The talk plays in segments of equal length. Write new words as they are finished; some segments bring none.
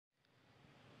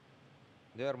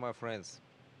Dear my friends,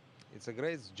 it's a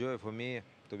great joy for me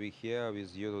to be here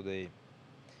with you today.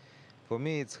 For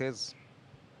me, it has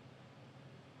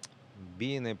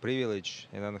been a privilege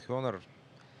and an honor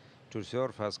to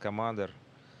serve as commander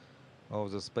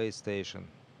of the space station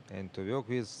and to work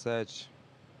with such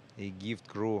a gift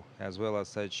crew as well as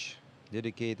such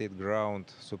dedicated ground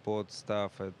support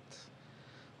staff at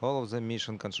all of the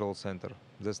mission control center.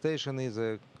 The station is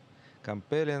a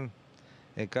compelling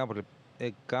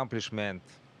accomplishment,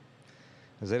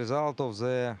 the result of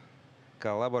the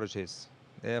collaborative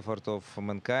effort of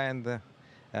mankind,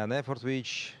 an effort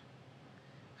which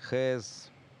has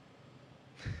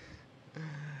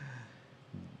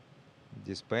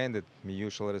dispended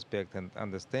mutual respect and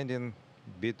understanding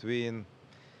between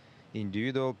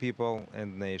individual people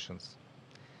and nations.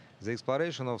 The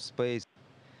exploration of space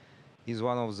is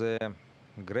one of the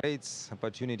great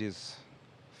opportunities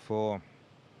for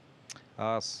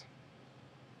us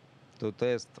to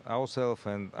test ourselves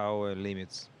and our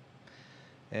limits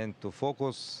and to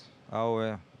focus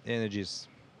our energies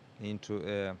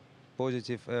into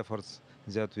positive efforts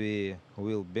that we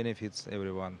will benefit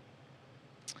everyone.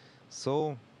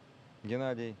 So,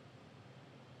 Gennady,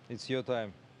 it's your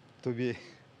time to be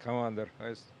commander.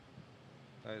 I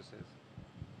said.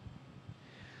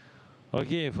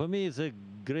 Okay, for me it's a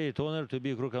great honor to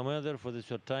be crew commander for the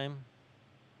third time.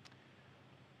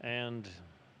 And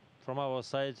from our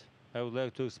side, I would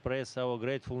like to express our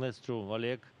gratefulness to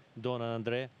Oleg, Don, and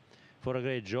Andre for a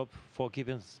great job for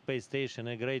keeping space station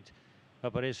in a great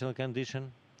operational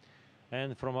condition.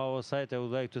 And from our side, I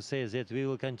would like to say that we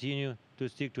will continue to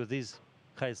stick to these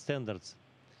high standards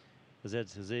that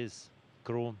this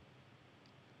crew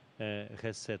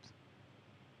has set.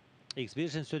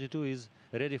 Expedition 32 is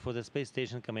ready for the space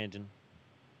station commanding.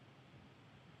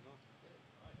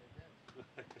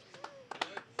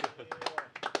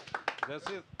 That's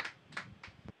it.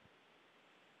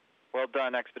 Well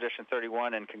done, Expedition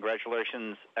 31, and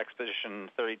congratulations, Expedition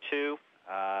 32.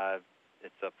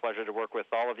 It's a pleasure to work with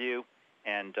all of you,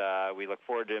 and we look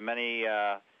forward to many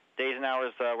days and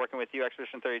hours working with you,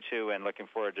 Expedition 32, and looking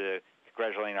forward to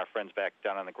congratulating our friends back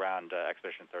down on the ground,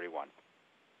 Expedition 31.